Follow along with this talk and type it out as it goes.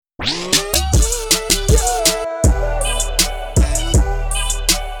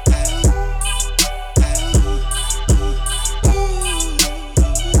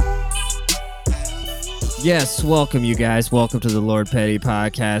Yes, welcome you guys. Welcome to the Lord Petty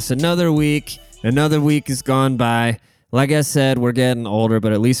Podcast. Another week has gone by. Like I said, we're getting older,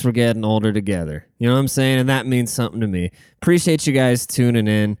 but at least we're getting older together. You know what I'm saying? And that means something to me. Appreciate you guys tuning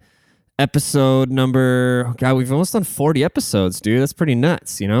in. Episode number, God, we've almost done 40 episodes, dude. That's pretty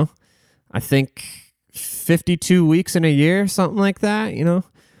nuts, you know? I think 52 weeks in a year, something like that, you know?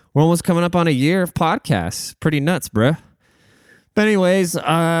 We're almost coming up on a year of podcasts. Pretty nuts, bruh. But anyways,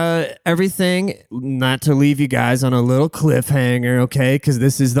 everything, not to leave you guys on a little cliffhanger, okay? Because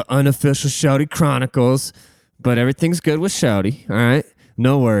this is the unofficial Shouty Chronicles. But everything's good with Shouty, all right?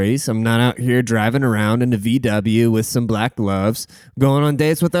 No worries. I'm not out here driving around in the VW with some black gloves, going on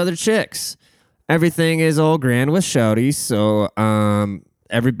dates with other chicks. Everything is all grand with Shouty. So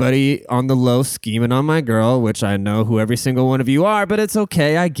everybody on the low scheming on my girl, which I know who every single one of you are, but it's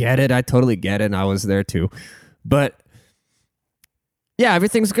okay. I get it. I totally get it. And I was there too. But yeah,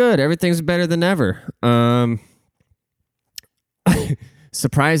 everything's good. Everything's better than ever.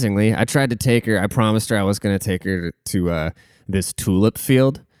 Surprisingly, I tried to take her. I promised her I was going to take her to this tulip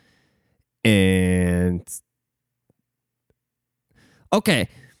field. And okay,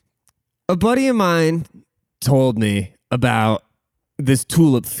 a buddy of mine told me about this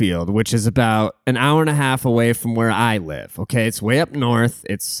tulip field, which is about an hour and a half away from where I live. Okay, it's way up north.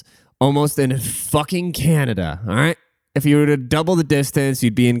 It's almost in fucking Canada. All right. If you were to double the distance,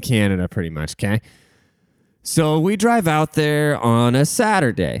 you'd be in Canada pretty much, okay? So we drive out there on a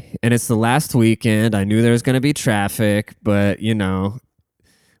Saturday, and it's the last weekend. I knew there was going to be traffic, but, you know,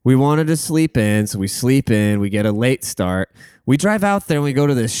 we wanted to sleep in, so we sleep in. We get a late start. We drive out there, and we go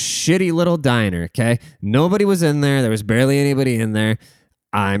to this shitty little diner, okay? Nobody was in there. There was barely anybody in there.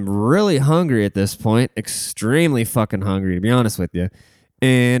 I'm really hungry at this point, extremely fucking hungry, to be honest with you.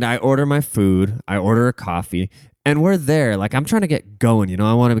 And I order my food. I order a coffee. And we're there. Like, I'm trying to get going, you know?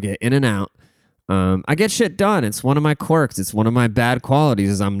 I want to get in and out. I get shit done. It's one of my quirks. It's one of my bad qualities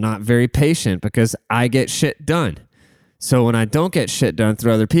is I'm not very patient because I get shit done. So when I don't get shit done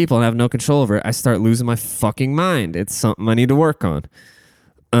through other people and I have no control over it, I start losing my fucking mind. It's something I need to work on.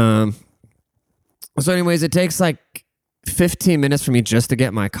 So anyways, it takes like 15 minutes for me just to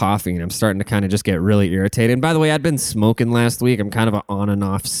get my coffee, and I'm starting to kind of just get really irritated. And by the way, I'd been smoking last week. I'm kind of an on and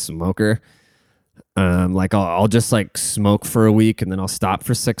off smoker. Like I'll just like smoke for a week and then I'll stop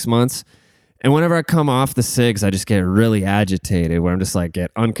for 6 months. And whenever I come off the cigs, I just get really agitated where I'm just like get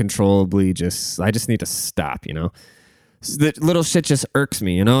uncontrollably I just need to stop, you know? So the little shit just irks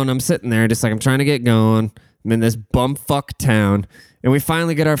me, you know? And I'm sitting there just like I'm trying to get going. I'm in this bumfuck town and we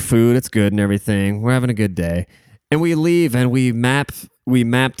finally get our food. It's good and everything. We're having a good day. And we leave and we map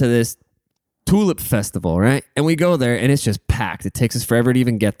to this tulip festival, right? And we go there and it's just packed. It takes us forever to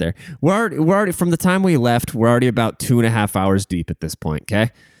even get there. We're already from the time we left, we're already about 2.5 hours deep at this point,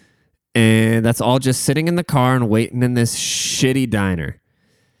 okay? And that's all just sitting in the car and waiting in this shitty diner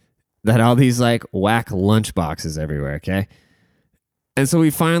that had all these like whack lunch boxes everywhere, okay? And so we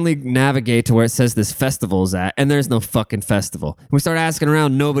finally navigate to where it says this festival is at, and there's no fucking festival. We start asking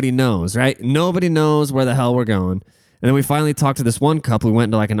around, nobody knows, right? Nobody knows where the hell we're going. And then we finally talked to this one couple who went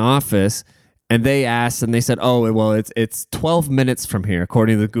into like an office. And they asked, and they said, oh, well, it's 12 minutes from here.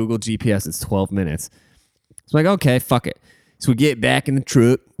 According to the Google GPS, it's 12 minutes. It's like, okay, fuck it. So we get back in the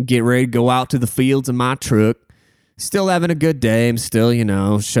truck, get ready to go out to the fields in my truck. Still having a good day. I'm still, you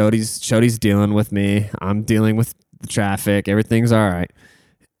know, Shody's dealing with me. I'm dealing with the traffic. Everything's all right.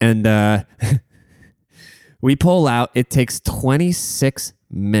 And we pull out. It takes 26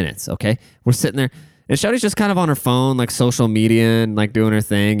 minutes, okay? We're sitting there. And Shody's just kind of on her phone, like social media and like doing her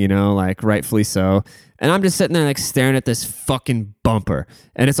thing, you know, like rightfully so. And I'm just sitting there like staring at this fucking bumper.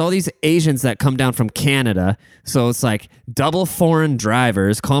 And it's all these Asians that come down from Canada. So it's like double foreign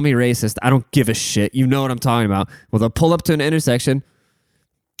drivers. Call me racist. I don't give a shit. You know what I'm talking about. Well, they'll pull up to an intersection.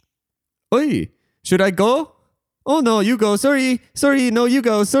 Oi, should I go? Oh, no, you go. Sorry, no, you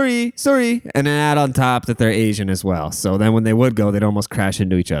go. Sorry. And then add on top that they're Asian as well. So then when they would go, they'd almost crash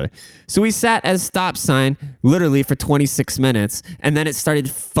into each other. So we sat at a stop sign literally for 26 minutes, and then it started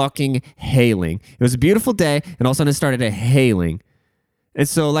fucking hailing. It was a beautiful day, and all of a sudden it started hailing. And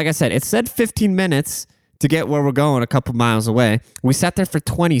so, like I said, it said 15 minutes to get where we're going a couple miles away. We sat there for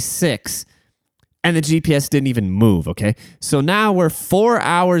 26, and the GPS didn't even move, okay? So now we're 4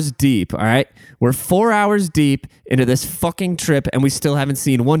 hours deep, all right? We're 4 hours deep into this fucking trip, and we still haven't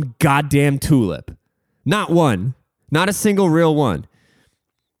seen one goddamn tulip. Not one. Not a single real one.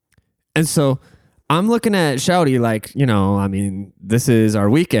 And so I'm looking at Shouty like, I mean, this is our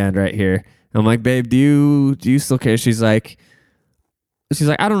weekend right here. I'm like, babe, do you still care? She's like,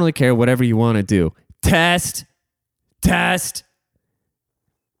 I don't really care. Whatever you want to do. Test.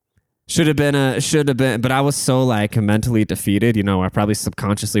 Should have been, but I was so like mentally defeated. I probably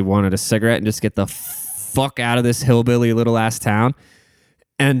subconsciously wanted a cigarette and just get the fuck out of this hillbilly little ass town.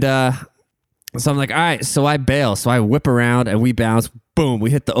 And so I'm like, all right, so I bail. So I whip around and we bounce. Boom, we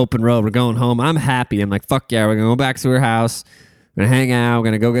hit the open road. We're going home. I'm happy. I'm like, fuck yeah, we're going to go back to her house. We're going to hang out. We're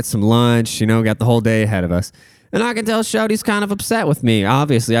going to go get some lunch. Got the whole day ahead of us. And I can tell Shouty's kind of upset with me.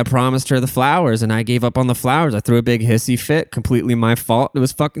 Obviously, I promised her the flowers and I gave up on the flowers. I threw a big hissy fit. Completely my fault. It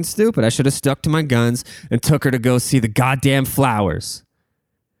was fucking stupid. I should have stuck to my guns and took her to go see the goddamn flowers.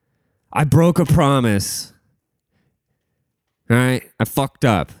 I broke a promise. All right? I fucked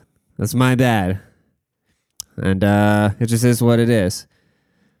up. That's my bad. And it just is what it is.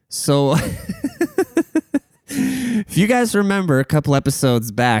 So, if you guys remember a couple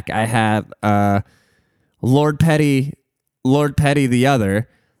episodes back, I have Lord Petty the other,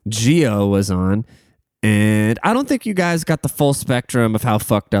 Gio was on. And I don't think you guys got the full spectrum of how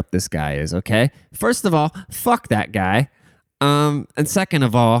fucked up this guy is, okay? First of all, fuck that guy. And second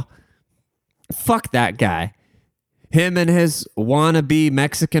of all, fuck that guy. Him and his wannabe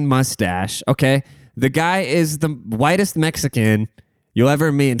Mexican mustache, okay? The guy is the whitest Mexican you'll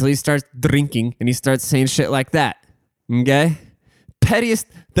ever meet until he starts drinking and he starts saying shit like that. Okay?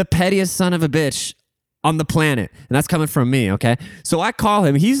 The pettiest son of a bitch on the planet. And that's coming from me, okay? So I call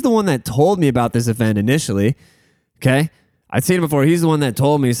him. He's the one that told me about this event initially. Okay? I'd seen it before. He's the one that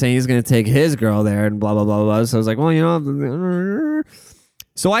told me, saying he's going to take his girl there and blah, blah, blah, blah. So I was like, well,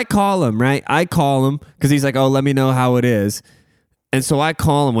 So I call him, right? I call him because he's like, oh, let me know how it is. And so I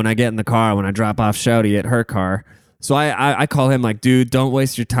call him when I get in the car, when I drop off Shouty at her car. So I call him like, dude, don't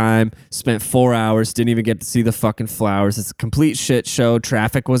waste your time. Spent 4 hours, didn't even get to see the fucking flowers. It's a complete shit show.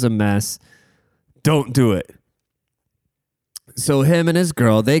 Traffic was a mess. Don't do it. So him and his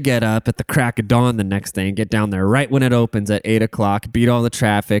girl, they get up at the crack of dawn the next day and get down there right when it opens at 8 o'clock, beat all the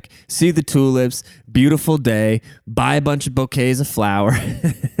traffic, see the tulips, beautiful day, buy a bunch of bouquets of flower.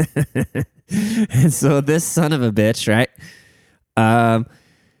 And so this son of a bitch, right?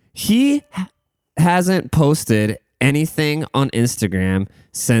 He hasn't posted anything on Instagram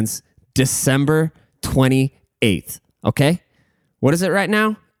since December 28th. Okay? What is it right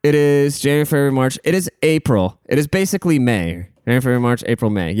now? It is January, February, March. It is April. It is basically May. January, February, March,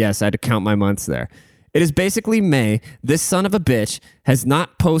 April, May. Yes, I had to count my months there. It is basically May. This son of a bitch has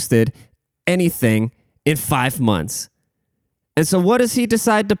not posted anything in 5 months. And so what does he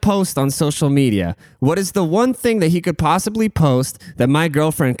decide to post on social media? What is the one thing that he could possibly post that my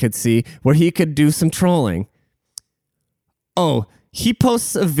girlfriend could see where he could do some trolling? Oh, he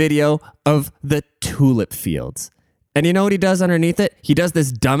posts a video of the tulip fields. And you know what he does underneath it? He does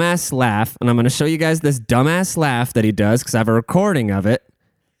this dumbass laugh. And I'm going to show you guys this dumbass laugh that he does because I have a recording of it.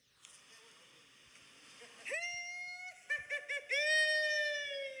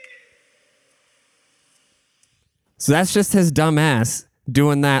 So that's just his dumb ass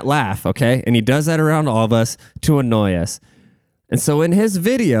doing that laugh, okay? And he does that around all of us to annoy us. And so in his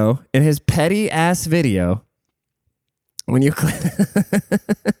video, in his petty ass video, when you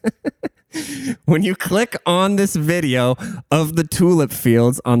click on this video of the tulip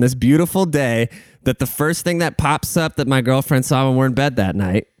fields on this beautiful day, that the first thing that pops up that my girlfriend saw when we're in bed that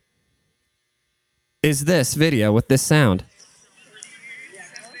night is this video with this sound.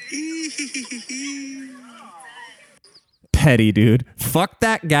 Petty, dude. Fuck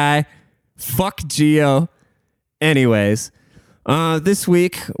that guy. Fuck Gio. Anyways, this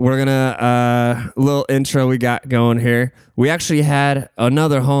week we're gonna little intro we got going here. We actually had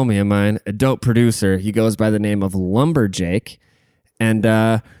another homie of mine, a dope producer. He goes by the name of Lumberjake,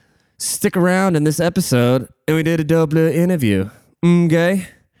 and stick around in this episode, and we did a dope little interview. Okay,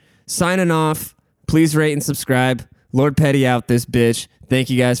 signing off. Please rate and subscribe. Lord Petty out this bitch.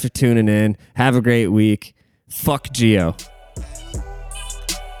 Thank you guys for tuning in. Have a great week. Fuck Gio.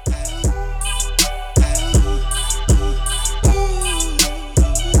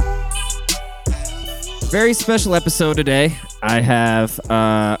 Very special episode today. I have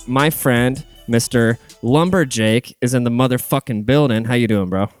my friend, Mr. Lumberjake, is in the motherfucking building. How you doing,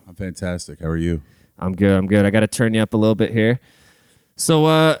 bro? I'm fantastic. How are you? I'm good. I got to turn you up a little bit here.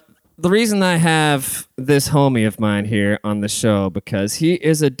 So the reason I have this homie of mine here on the show, because he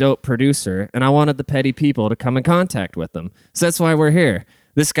is a dope producer, and I wanted the petty people to come in contact with him. So that's why we're here.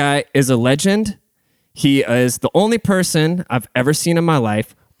 This guy is a legend. He is the only person I've ever seen in my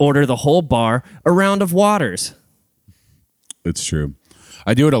life order the whole bar a round of waters. It's true.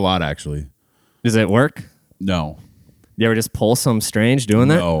 I do it a lot, actually. Does it work? No. You ever just pull some strange doing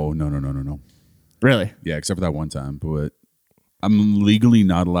that? No. Really? Yeah, except for that one time. But I'm legally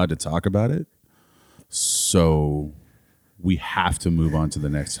not allowed to talk about it. So we have to move on to the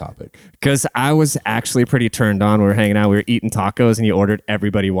next topic. Because I was actually pretty turned on. We were hanging out. We were eating tacos, and you ordered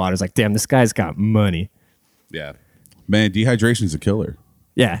everybody water. It's like, damn, this guy's got money. Yeah. Man, dehydration is a killer.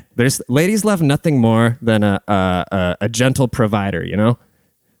 Yeah. There's ladies love nothing more than a gentle provider, you know?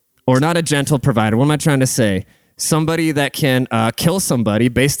 Or not a gentle provider. What am I trying to say? Somebody that can kill somebody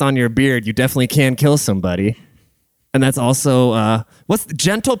based on your beard. You definitely can kill somebody. And that's also, what's the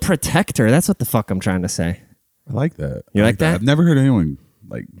gentle protector? That's what the fuck I'm trying to say. I like that. You like that? I've never heard anyone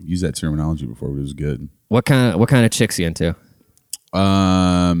like use that terminology before, but it was good. What kind of chicks you into?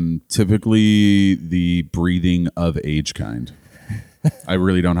 Typically the breathing of age kind. I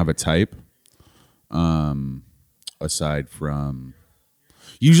really don't have a type. Aside from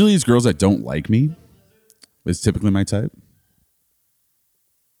usually it's girls that don't like me. It's typically my type.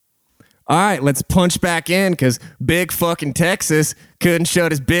 All right, let's punch back in because big fucking Texas couldn't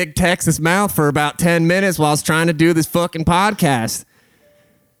shut his big Texas mouth for about 10 minutes while I was trying to do this fucking podcast.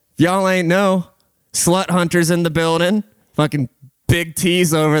 If y'all ain't know, Slut Hunter's in the building. Fucking Big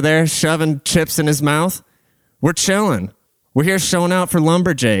T's over there shoving chips in his mouth. We're chilling. We're here showing out for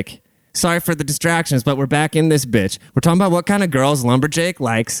Lumberjake. Sorry for the distractions, but we're back in this bitch. We're talking about what kind of girls Lumberjake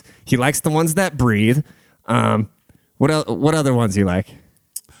likes. He likes the ones that breathe. What other ones you like?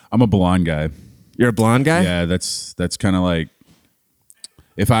 I'm a blonde guy. You're a blonde guy? Yeah, that's kind of like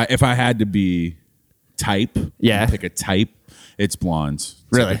if I had to be type, Yeah. pick a type, it's blondes.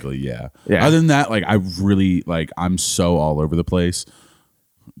 Really? Typically, yeah. Yeah. Other than that, like I really I'm so all over the place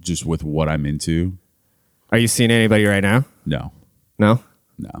just with what I'm into. Are you seeing anybody right now? No. No?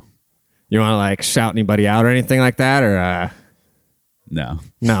 No. You want to like shout anybody out or anything like that? Or No.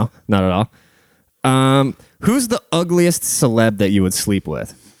 no, not at all. Who's the ugliest celeb that you would sleep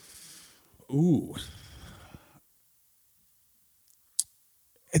with? Ooh.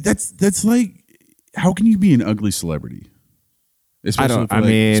 That's like, how can you be an ugly celebrity? Especially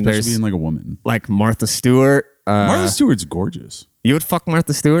especially being like a woman. Like Martha Stewart. Martha Stewart's gorgeous. You would fuck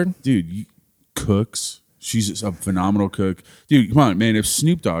Martha Stewart? Dude, cooks. She's a phenomenal cook. Dude, come on, man. If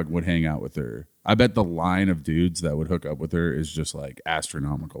Snoop Dogg would hang out with her, I bet the line of dudes that would hook up with her is just like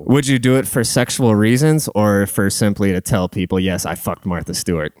astronomical. Would you do it for sexual reasons or for simply to tell people, yes, I fucked Martha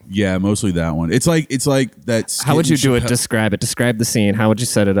Stewart? Yeah, mostly that one. It's like that. How would you do it? Describe it. Describe the scene. How would you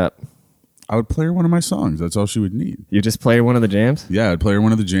set it up? I would play her one of my songs. That's all she would need. You just play one of the jams? Yeah, I'd play her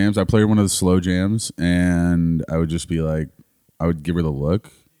one of the jams. I'd play her one of the slow jams, and I would just be like, I would give her the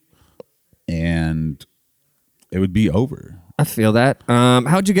look, and it would be over. I feel that.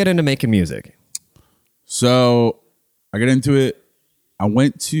 How'd you get into making music? So I got into it. I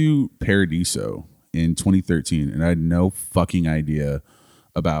went to Paradiso in 2013, and I had no fucking idea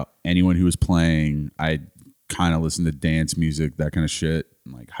about anyone who was playing. I kind of listened to dance music, that kind of shit,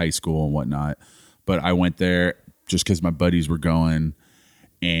 in like high school and whatnot. But I went there just because my buddies were going,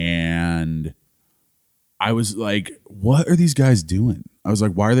 and I was like, what are these guys doing? I was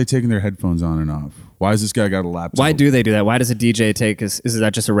like, why are they taking their headphones on and off? Why has this guy got a laptop? Why do they do that? Why does a DJ take? Is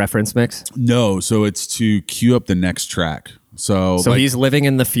that just a reference mix? No, so it's to cue up the next track. So like, he's living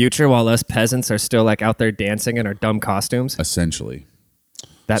in the future while us peasants are still like out there dancing in our dumb costumes. Essentially,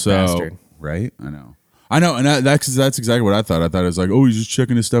 that bastard. Right? I know, and that's exactly what I thought. I thought it was like, oh, he's just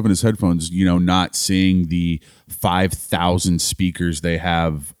checking his stuff in his headphones, not seeing the 5,000 speakers they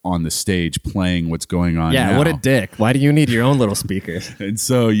have on the stage playing what's going on. Yeah, now. what a dick. Why do you need your own little speakers? And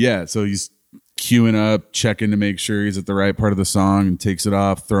so he's queuing up, checking to make sure he's at the right part of the song, and takes it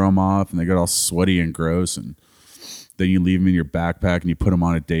off, throw them off, and they get all sweaty and gross, and then you leave them in your backpack and you put them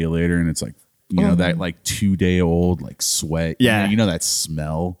on a day later, and it's like, that like 2-day-old like sweat. Yeah. You know that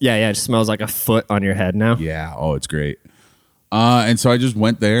smell. Yeah. It just smells like a foot on your head now. Yeah. Oh, it's great. And so I just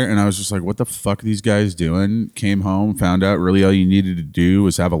went there and I was just like, what the fuck are these guys doing? Came home, found out really all you needed to do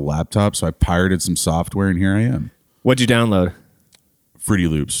was have a laptop. So I pirated some software and here I am. What'd you download? Fruity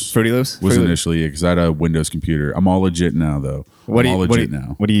Loops. Fruity Loops? Was initially because I had a Windows computer. I'm all legit now though. What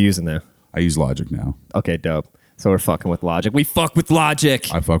now. What are you using there? I use Logic now. Okay, dope. So we're fucking with Logic. We fuck with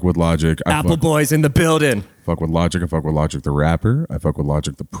Logic. I fuck with Logic. Apple Boys in the building. Fuck with Logic. I fuck with Logic the rapper. I fuck with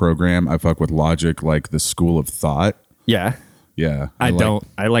Logic the program. I fuck with Logic like the school of thought. Yeah. Yeah. I don't.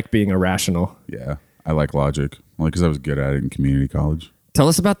 I like being irrational. Yeah. I like Logic. Only because I was good at it in community college. Tell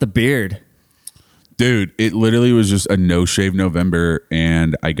us about the beard. Dude, it literally was just a no-shave November,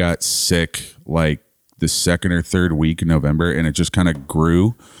 and I got sick like the second or third week in November, and it just kind of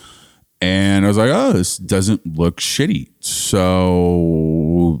grew. And I was like, oh, this doesn't look shitty.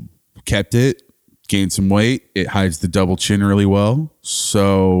 So kept it. gained some weight. It hides the double chin really well.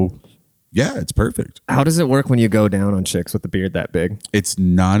 So yeah, it's perfect. How does it work when you go down on chicks with the beard that big? It's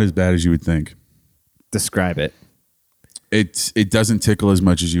not as bad as you would think. Describe it. It doesn't tickle as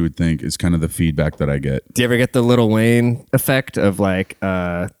much as you would think. Is kind of the feedback that I get. Do you ever get the Lil Wayne effect of like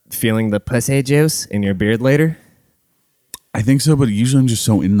feeling the pussy juice in your beard later? I think so, but usually I'm just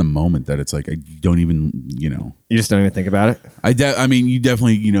so in the moment that it's like I don't even, You just don't even think about it? I mean, you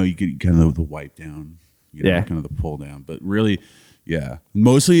definitely, you get kind of the wipe down, Yeah. kind of the pull down, but really, yeah.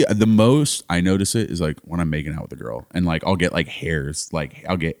 Mostly the most I notice it is like when I'm making out with a girl and like I'll get like hairs, like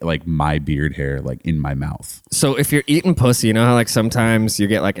I'll get like my beard hair like in my mouth. So if you're eating pussy, you know how like sometimes you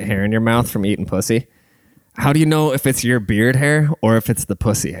get like a hair in your mouth from eating pussy? How do you know if it's your beard hair or if it's the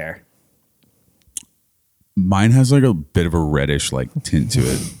pussy hair? Mine has like a bit of a reddish like tint to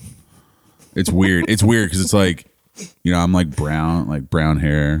it. It's weird. It's weird because it's like, I'm like brown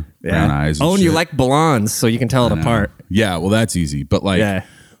hair, brown eyes. And you shit. like blondes, so you can tell it apart. Yeah, well, that's easy. But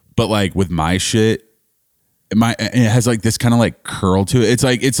like, with my shit, it has like this kind of like curl to it.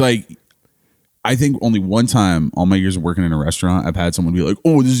 It's like, I think only one time all my years of working in a restaurant, I've had someone be like,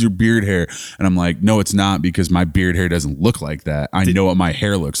 "Oh, this is your beard hair," and I'm like, "No, it's not because my beard hair doesn't look like that. I know what my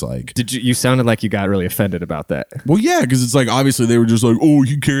hair looks like." You sounded like you got really offended about that. Well, yeah, because it's like obviously they were just like, "Oh,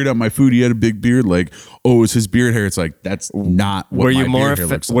 he carried out my food. He had a big beard." Like, "Oh, it's his beard hair." It's like that's not what my beard hair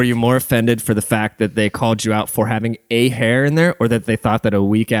looks like. Were you more offended for the fact that they called you out for having a hair in there, or that they thought that a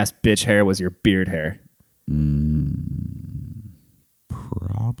weak ass bitch hair was your beard hair?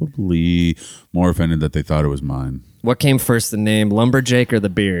 Probably more offended that they thought it was mine. What came first, the name Lumberjake or the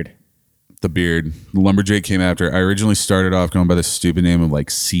beard? The beard. The Lumberjake came after. I originally started off going by the stupid name of like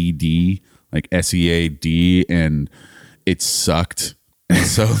CD, like SEAD, and it sucked. And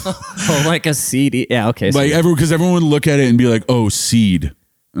so, Oh, like a CD. Yeah, okay. like because everyone would look at it and be like, "Oh, seed,"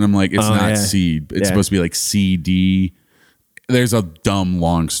 and I'm like, "It's not yeah. seed. It's Yeah. supposed to be like CD." There's a dumb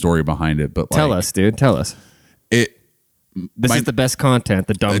long story behind it, but Tell like, us, dude. Tell us. This is the best content,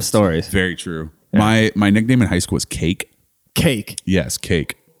 the dumb It's stories. Very true. My nickname in high school was Cake. Cake. Yes,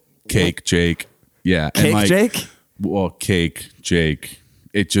 Cake. Cake, Jake. Yeah. Cake Jake? Well, Cake, Jake.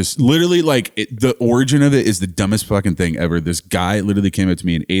 It just literally the origin of it is the dumbest fucking thing ever. This guy literally came up to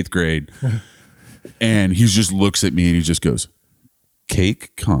me in 8th grade and he just looks at me and he just goes,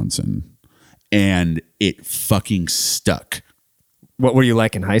 "Cake Conson." And it fucking stuck. What were you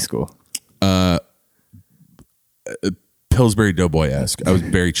like in high school? Pillsbury Doughboy-esque. I was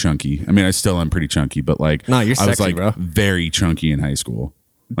very chunky. I mean, I still am pretty chunky, but like, No, you're I was sexy, like bro. very chunky in high school.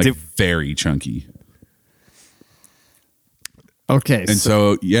 Like Dude. very chunky. Okay. And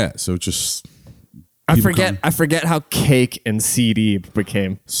so just I people forget how cake and CD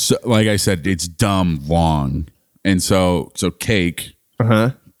became. so like I said, it's dumb long. And so Cake,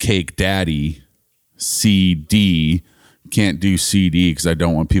 Cake Daddy, CD. Can't do CD because I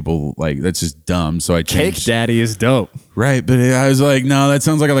don't want people that's just dumb. So I Cake changed. Daddy is dope. Right, but I was like, no, that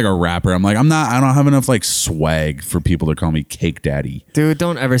sounds like a rapper. I'm like, I don't have enough swag for people to call me Cake Daddy. Dude,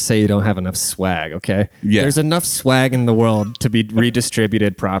 don't ever say you don't have enough swag, okay? Yeah. There's enough swag in the world to be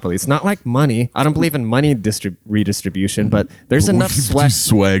redistributed properly. It's not like money. I don't believe in money redistribution, but there's enough swag.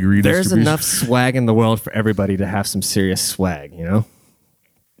 Swag redistribution. There's enough swag in the world for everybody to have some serious swag, you know?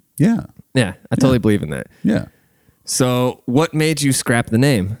 Yeah, Yeah, I totally believe in that. yeah. So, what made you scrap the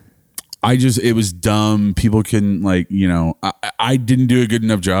name? It was dumb. People couldn't I didn't do a good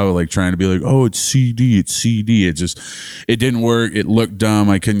enough job of trying to be like, "Oh, it's CD, it's CD." It didn't work. It looked dumb.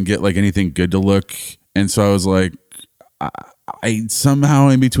 I couldn't get anything good to look. And so I was like, I somehow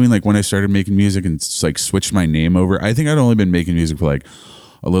in between when I started making music and switched my name over. I think I'd only been making music for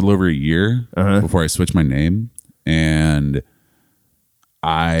a little over a year before I switched my name. And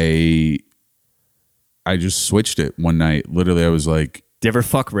I just switched it one night. Literally, I was like, Do you ever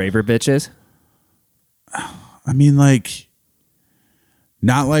fuck raver bitches? I mean,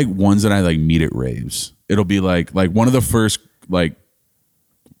 not ones that I meet at raves. It'll be like one of the first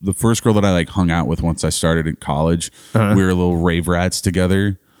the first girl that I hung out with once I started in college. We were little rave rats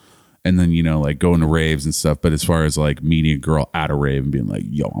together, and then going to raves and stuff. But as far as meeting a girl at a rave and being like,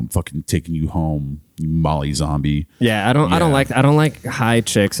 "Yo, I'm fucking taking you home, you Molly zombie." Yeah, I don't like high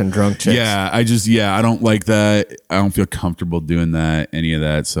chicks and drunk chicks. Yeah, I don't like that. I don't feel comfortable doing that, any of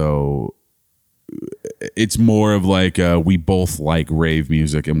that. So it's more of we both like rave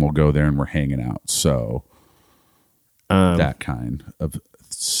music and we'll go there and we're hanging out. So that kind of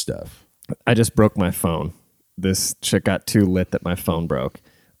stuff. I just broke my phone. This shit got too lit that my phone broke.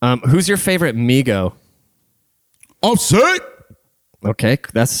 Who's your favorite Migo? Offset. Okay,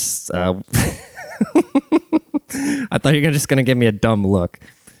 that's. I thought you were just gonna give me a dumb look.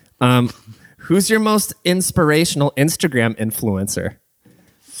 Who's your most inspirational Instagram influencer?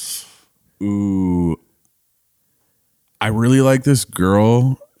 Ooh, I really like this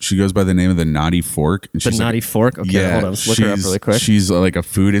girl. She goes by the name of the Naughty Fork. And The Naughty Fork? Okay, hold on. Let's look her up really quick. She's like a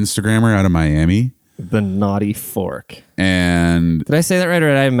food Instagrammer out of Miami. The Naughty Fork. And did I say that right, or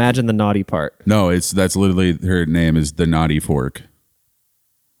did I imagine the naughty part? No, that's literally her name is the Naughty Fork.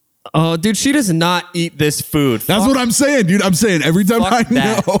 Oh, dude, she does not eat this food. That's what I'm saying, dude. I'm saying every time I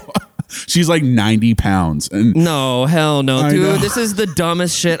know. She's like 90 pounds. And no, hell no, I dude. know. This is the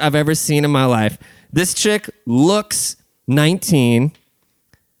dumbest shit I've ever seen in my life. This chick looks 19.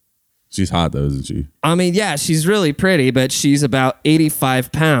 She's hot though, isn't she? I mean, yeah, she's really pretty, but she's about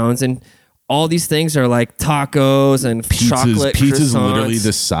 85 pounds, and all these things are like tacos and chocolate Pizza's croissants. literally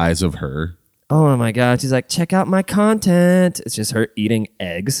the size of her. Oh my God. She's like, check out my content. It's just her eating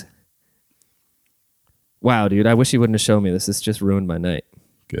eggs. Wow, dude. I wish you wouldn't have shown me this. This just ruined my night.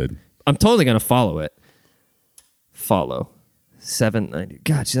 Good. I'm totally going to follow it. Follow. 790.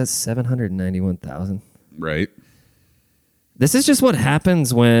 God, that's 791,000. Right. This is just what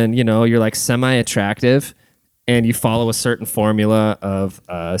happens when, you're like semi-attractive and you follow a certain formula of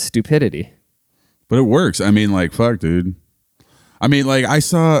stupidity. But it works. I mean, like, fuck, dude. I mean, like, I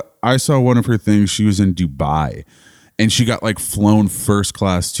saw one of her things. She was in Dubai, and she got like flown first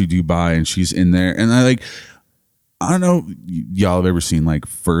class to Dubai, and she's in there. And I don't know, y'all have ever seen like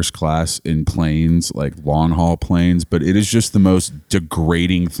first class in planes, like long haul planes, but it is just the most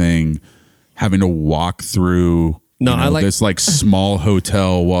degrading thing, having to walk through. No, I like this like small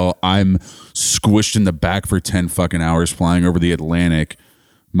hotel while I'm squished in the back for 10 fucking hours flying over the Atlantic.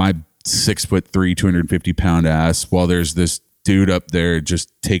 My 6'3", 250-pound ass, while there's this dude up there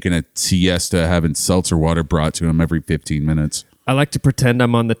just taking a siesta, having seltzer water brought to him every 15 minutes. I like to pretend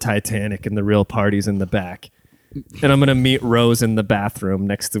I'm on the Titanic and the real party's in the back. And I'm going to meet Rose in the bathroom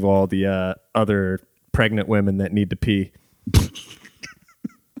next to all the other pregnant women that need to pee.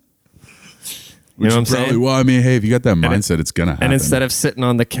 You know what I'm saying? Well, I mean, hey, if you got that mindset, it's going to happen. And instead of sitting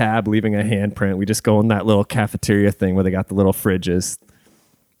on the cab leaving a handprint, we just go in that little cafeteria thing where they got the little fridges.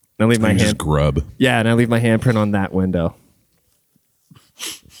 And I leave my just grub. Yeah, and I leave my handprint on that window.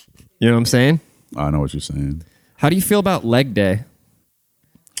 You know what I'm saying? I know what you're saying. How do you feel about leg day?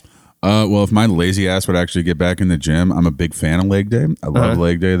 Well, if my lazy ass would actually get back in the gym, I'm a big fan of leg day. I love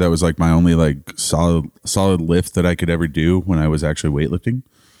leg day. That was like my only like solid lift that I could ever do when I was actually weightlifting.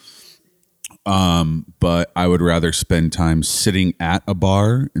 But I would rather spend time sitting at a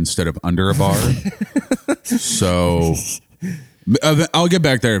bar instead of under a bar. So I'll get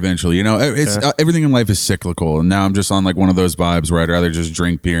back there eventually. It's everything in life is cyclical, and now I'm just on like one of those vibes where I'd rather just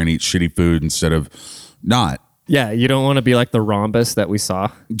drink beer and eat shitty food instead of not. Yeah, you don't want to be like the rhombus that we saw.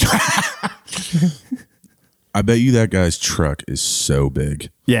 I bet you that guy's truck is so big.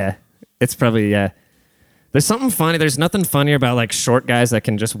 Yeah, it's probably, yeah. There's something funny. There's nothing funnier about like short guys that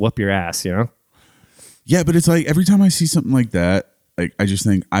can just whoop your ass, Yeah, but it's like every time I see something like that, like I just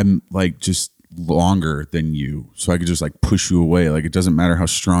think I'm like just longer than you, so I could just like push you away. Like it doesn't matter how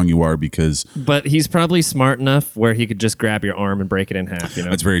strong you are because. But he's probably smart enough where he could just grab your arm and break it in half.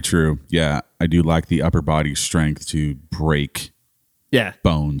 That's very true. Yeah, I do lack the upper body strength to break. Yeah,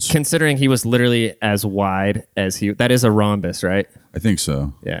 bones. Considering he was literally as wide as he. That is a rhombus, right? I think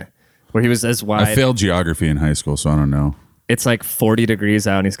so. Yeah, where he was as wide. I failed geography in high school, so I don't know. It's like 40 degrees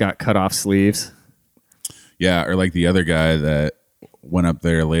out, and he's got cut off sleeves. Yeah, or like the other guy that went up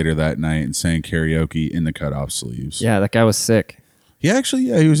there later that night and sang karaoke in the cutoff sleeves. Yeah, that guy was sick. He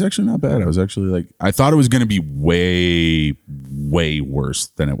was actually not bad. I was actually like, I thought it was going to be way, way worse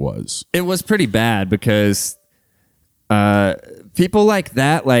than it was. It was pretty bad because people like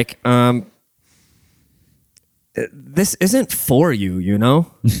that, like, this isn't for you,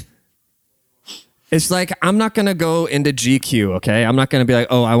 It's like, I'm not going to go into GQ, okay? I'm not going to be like,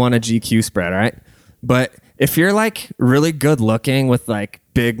 oh, I want a GQ spread, all right? But if you're like really good looking with like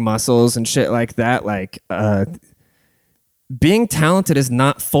big muscles and shit like that, like being talented is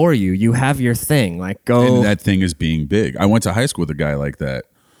not for you. You have your thing. Like go. And that thing is being big. I went to high school with a guy like that.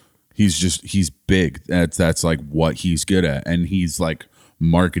 He's big. That's like what he's good at. And he's like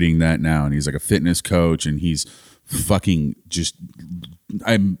marketing that now. And he's like a fitness coach and he's fucking just,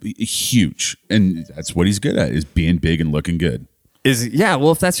 I'm huge. And that's what he's good at is being big and looking good.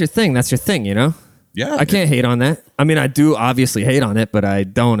 Well, if that's your thing, Yeah. I can't hate on that. I mean, I do obviously hate on it, but I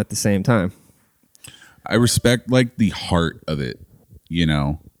don't at the same time. I respect like the heart of it,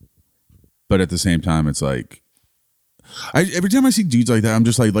 but at the same time, it's like, every time I see dudes like that, I'm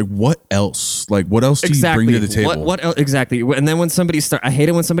just like what else? Like, what else do you bring to the table? What else? Exactly. And then when I hate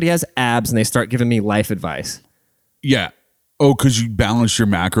it when somebody has abs and they start giving me life advice. Yeah. Oh, because you balance your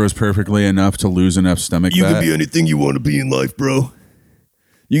macros perfectly enough to lose enough stomach You fat? can be anything you want to be in life, bro.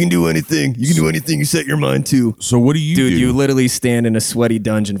 You can do anything. You can do anything you set your mind to. So what do you Dude, do? you literally stand in a sweaty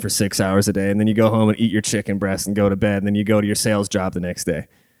dungeon for 6 hours a day, and then you go home and eat your chicken breast and go to bed, and then you go to your sales job the next day.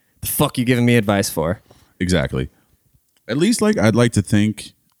 The fuck you giving me advice for? Exactly. At least, like, I'd like to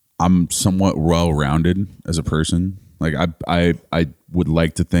think I'm somewhat well-rounded as a person. Like, I would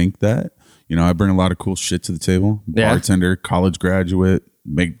like to think that, you know, I bring a lot of cool shit to the table. Yeah. Bartender, college graduate,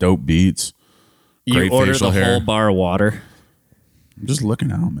 make dope beats. You Great order facial the hair. whole bar of water. I'm just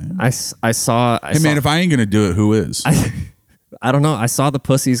looking out, man. I saw. Hey, man, if I ain't gonna do it, who is? I don't know. I saw the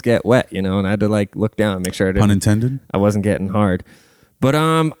pussies get wet, you know, and I had to like look down and make sure Pun intended. I wasn't getting hard. But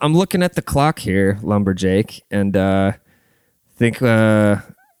I'm looking at the clock here, Lumberjake, and think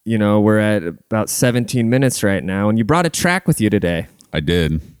you know, we're at about 17 minutes right now, and you brought a track with you today. I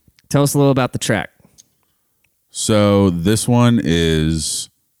did. Tell us a little about the track. So this one is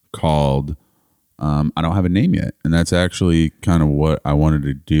called I don't have a name yet, and that's actually kind of what I wanted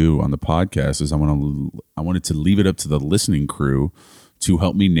to do on the podcast. Is I wanted to leave it up to the listening crew to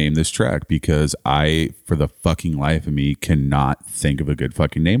help me name this track, because I, for the fucking life of me, cannot think of a good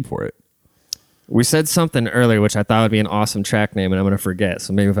fucking name for it. We said something earlier, which I thought would be an awesome track name, and I'm going to forget.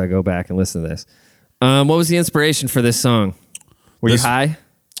 So maybe if I go back and listen to this. What was the inspiration for this song? Were you high?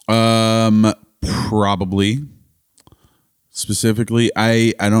 Probably. Specifically,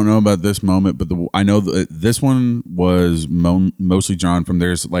 I don't know about this moment, but I know that this one was mostly drawn from,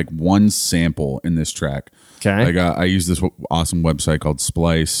 there's like one sample in this track. Okay. Like I use this awesome website called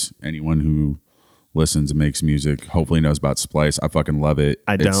Splice. Anyone who listens and makes music hopefully knows about Splice. I fucking love it.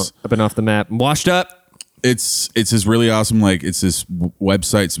 I don't. I've been off the map. I'm washed up. It's this really awesome, like, it's this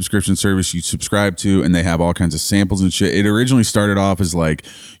website subscription service you subscribe to, and they have all kinds of samples and shit. It originally started off as like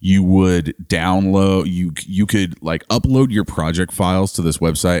you would download, you could like upload your project files to this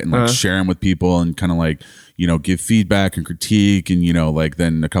website and like share them with people and kind of like, you know, give feedback and critique, and, you know, like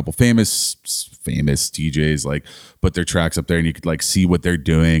then a couple famous DJs like put their tracks up there, and you could like see what they're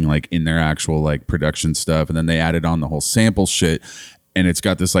doing like in their actual like production stuff, and then they added on the whole sample shit. And it's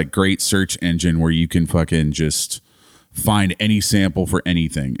got this like great search engine where you can fucking just find any sample for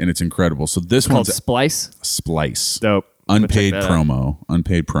anything, and it's incredible. So this Called one's Splice. Splice. Dope. I'm gonna Unpaid check that promo.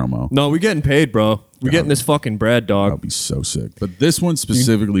 Unpaid promo. No, we're getting paid, bro. We're getting this fucking bread, dog. That'd be so sick. But this one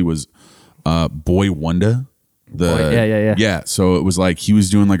specifically was Boy Wonder. Yeah. So it was like he was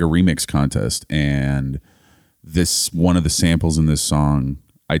doing like a remix contest, and this one of the samples in this song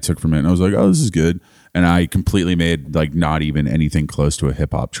I took from it, and I was like, oh, this is good. And I completely made like not even anything close to a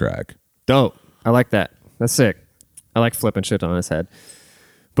hip hop track. Dope. I like that. That's sick. I like flipping shit on his head.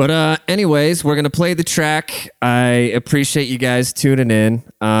 But anyways, we're going to play the track. I appreciate you guys tuning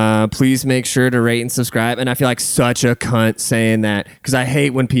in. Please make sure to rate and subscribe. And I feel like such a cunt saying that, because I hate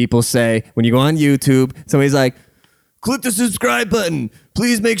when people say, when you go on YouTube, somebody's like, click the subscribe button.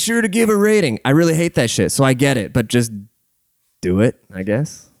 Please make sure to give a rating. I really hate that shit. So I get it, but just do it, I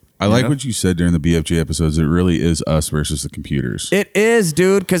guess. I like what you said during the BFG episodes. It really is us versus the computers. It is,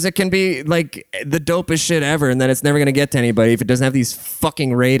 dude, because it can be like the dopest shit ever, and then it's never going to get to anybody if it doesn't have these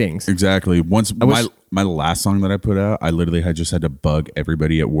fucking ratings. Exactly. Once my last song that I put out, I literally just had to bug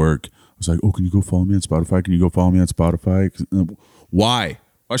everybody at work. I was like, oh, can you go follow me on Spotify? Can you go follow me on Spotify? Why?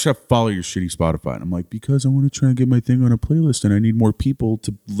 Why should I follow your shitty Spotify? And I'm like, because I want to try and get my thing on a playlist, and I need more people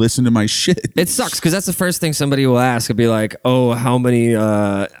to listen to my shit. It sucks because that's the first thing somebody will ask. It'll be like, oh, how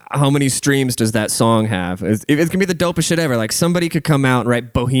many streams does that song have? It can be the dopest shit ever. Like somebody could come out and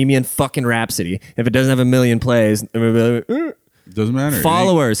write Bohemian fucking Rhapsody. If it doesn't have 1 million plays, it would be like, Doesn't matter.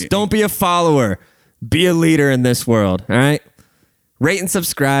 Followers. Don't be a follower. Be a leader in this world. All right? Rate and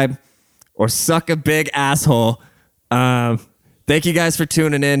subscribe or suck a big asshole. Thank you guys for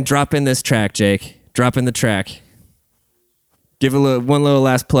tuning in. Drop in this track, Jake. Drop in the track. Give one little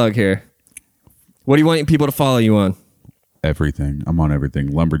last plug here. What do you want people to follow you on? Everything. I'm on everything.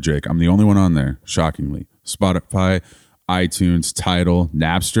 Lumberjake. I'm the only one on there, shockingly. Spotify, iTunes, Tidal,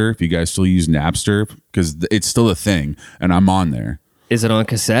 Napster. If you guys still use Napster, because it's still a thing, and I'm on there. Is it on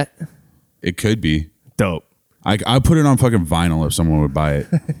cassette? It could be. Dope. I put it on fucking vinyl if someone would buy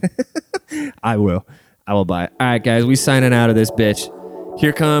it. I will buy it. All right, guys, we signing out of this bitch.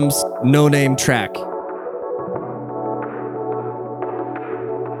 Here comes No Name Track.